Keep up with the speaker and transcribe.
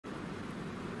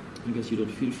I guess you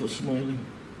don't feel for smiling.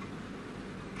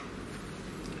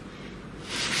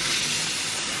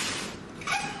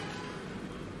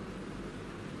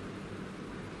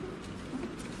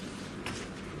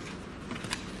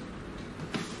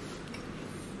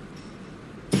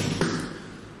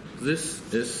 This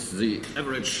is the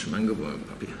average Mangoworm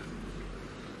puppy.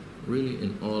 Really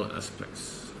in all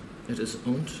aspects. It is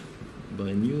owned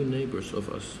by new neighbors of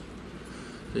us.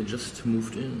 They just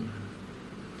moved in,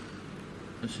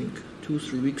 I think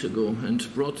 2-3 weeks ago,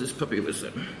 and brought this puppy with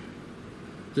them.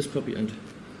 This puppy and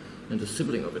a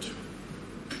sibling of it.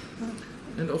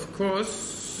 And of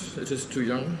course, it is too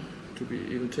young to be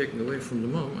even taken away from the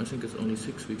mom. I think it's only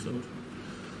 6 weeks old.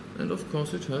 And of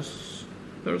course it has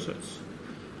parasites.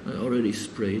 I already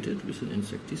sprayed it with an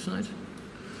insecticide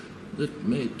that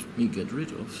made me get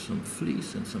rid of some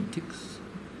fleas and some ticks,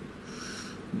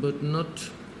 but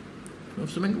not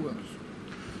of the mangoworms.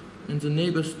 And the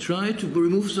neighbors tried to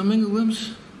remove some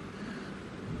mangoworms,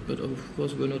 but of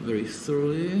course were not very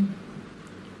thoroughly,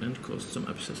 and caused some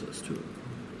abscesses too.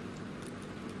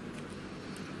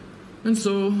 And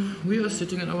so we are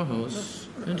sitting in our house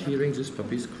and hearing these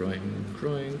puppies crying,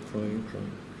 crying, crying,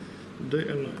 crying, day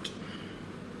and night.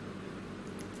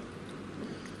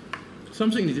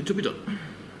 Something needed to be done.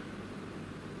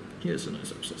 Here's a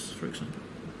nice abscess, for example.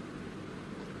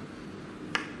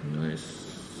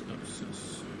 Nice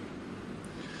abscess.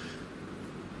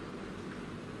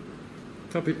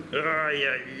 Puppy. Ah,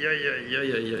 yeah.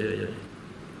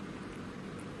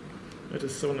 That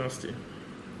is so nasty.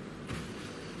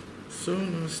 So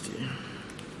nasty.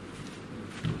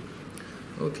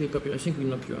 Okay, puppy, I think we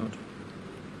knock you out.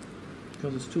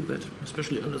 Because it's too bad,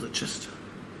 especially under the chest.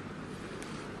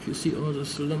 If you see all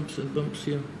those lumps and bumps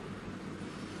here,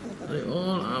 they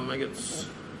all are maggots.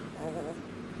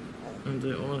 And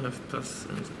they all have pus,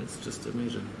 and it's just a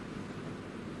major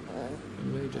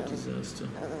disaster.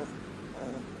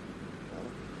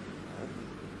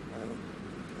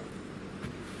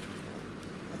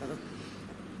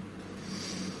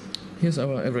 Here's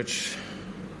our average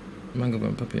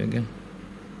Mangoworm puppy again.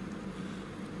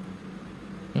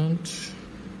 And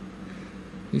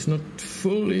he's not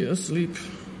fully asleep,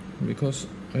 because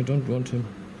I don't want him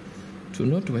to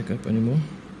not wake up anymore,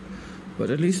 but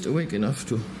at least awake enough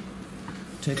to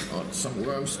take out some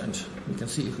worms, and we can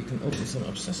see if we can open some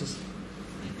abscesses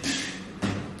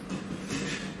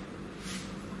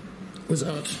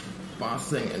without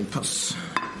bathing in pus.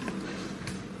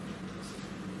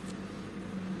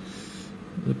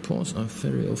 The paws are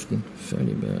very often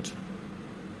fairly bad.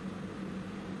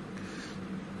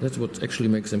 That's what actually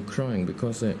makes them crying,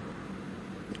 because they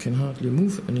can hardly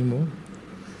move anymore,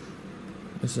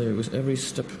 as they, with every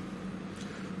step,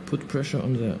 put pressure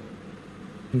on their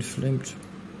inflamed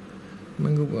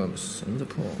mangoworms in the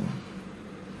paw.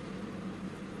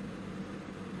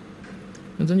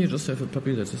 And then you just have a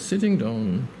puppy that is sitting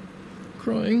down,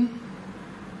 crying.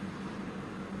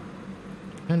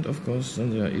 And of course,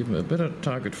 then they are even a better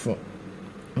target for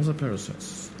other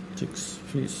parasites, ticks,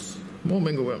 fleas, more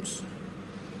mangoworms.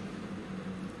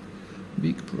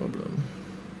 Big problem.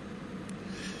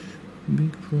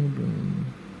 Big problem.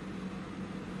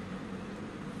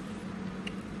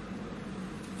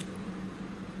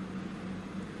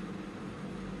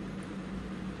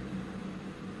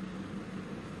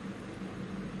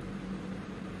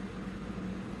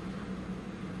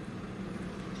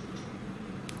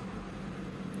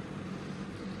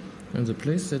 And the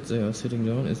place that they are sitting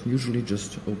down is usually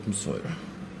just open soil.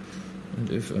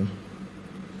 And if a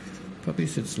puppy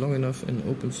sits long enough in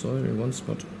open soil in one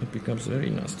spot, it becomes very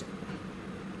nasty.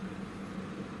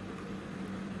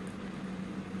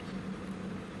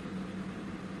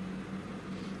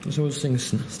 This whole thing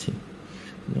is nasty.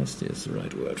 Nasty is the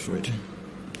right word for it.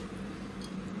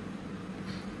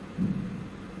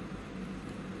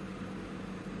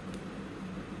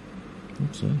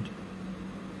 What's that?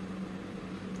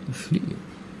 A flea.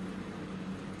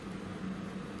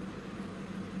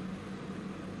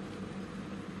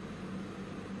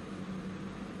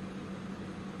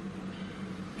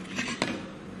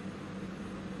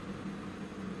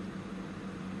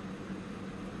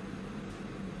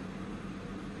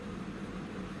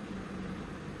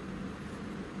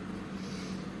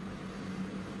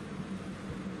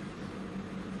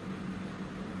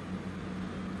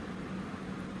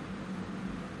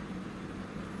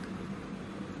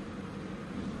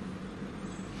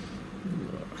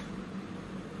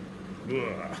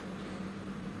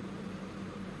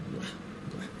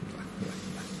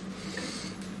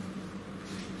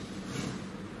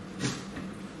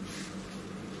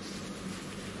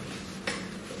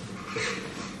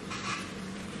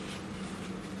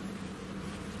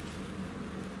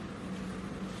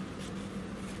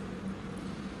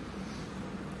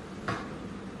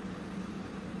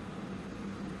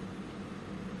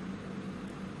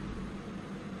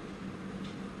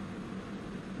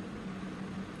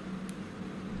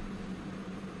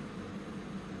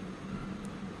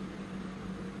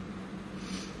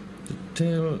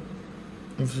 tail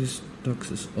of these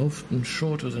dogs is often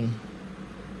shorter than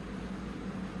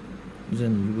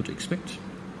you would expect,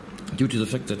 due to the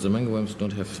fact that the mangoworms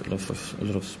don't have a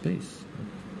lot of space.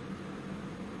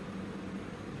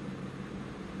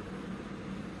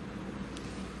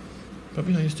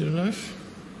 Puppy, are you still alive?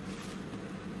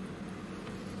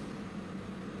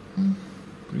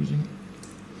 Breathing.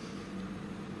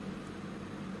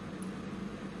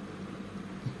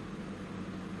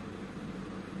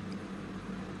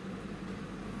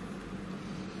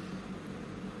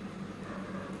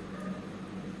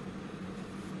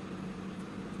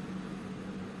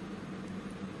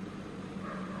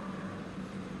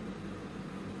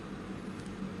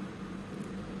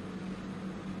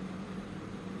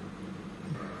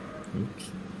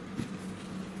 Oops.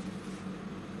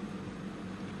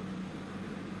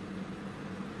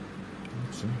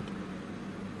 That's it.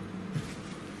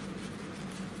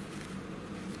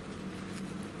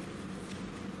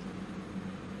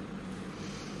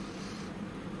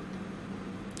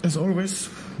 As always,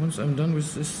 once I'm done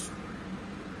with this,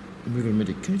 we will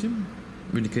medicate him.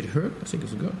 Medicate her, I think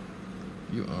it's a girl.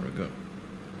 You are a girl.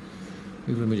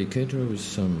 We will medicate her with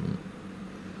some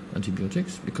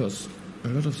antibiotics because a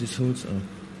lot of these holes are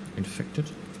infected.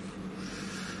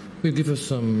 We'll give her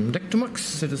some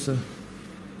Dectomax, that is a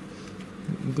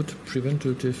good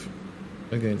preventative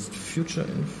against future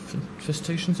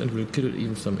infestations, and will kill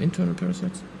even some internal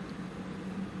parasites.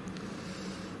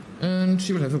 And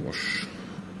she will have a wash.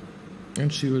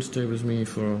 And she will stay with me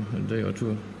for a day or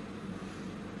two.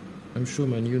 I'm sure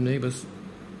my new neighbors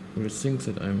will think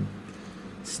that I'm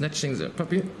snatching their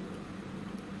puppy,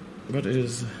 but it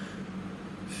is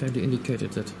fairly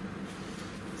indicated that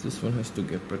this one has to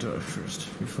get better first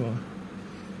before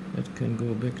it can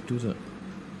go back to the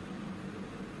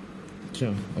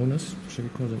owners. Shall we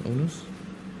call them owners?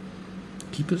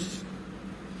 Keepers?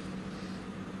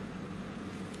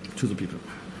 To the people.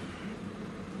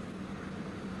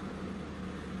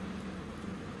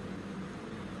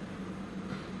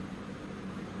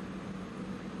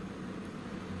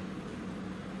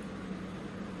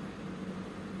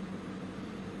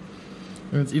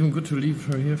 And it's even good to leave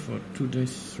her here for 2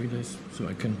 days, 3 days, so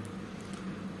I can,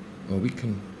 or we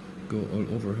can go all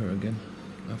over her again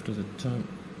after that time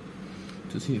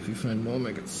to see if we find more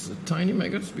maggots. The tiny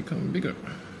maggots become bigger,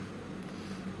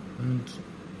 and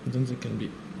then they can be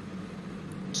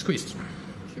squeezed.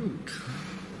 Huge.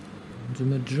 The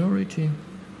majority,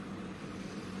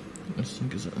 I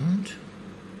think, is out.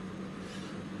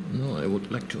 Now I would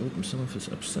like to open some of his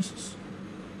abscesses.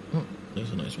 Oh,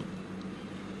 there's a nice one.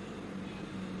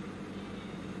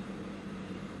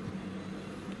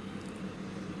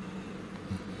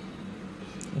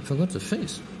 I forgot the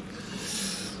face.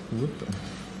 Whoop.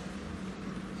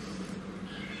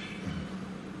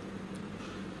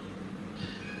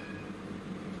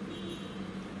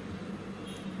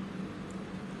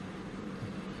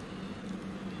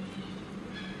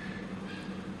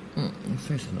 The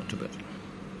face is not too bad.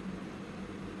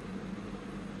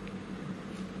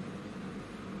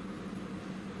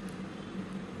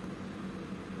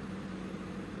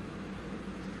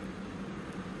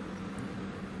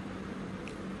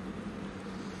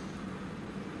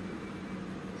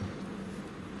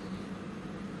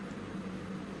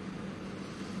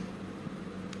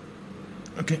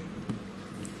 Okay,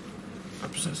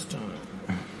 abscess time.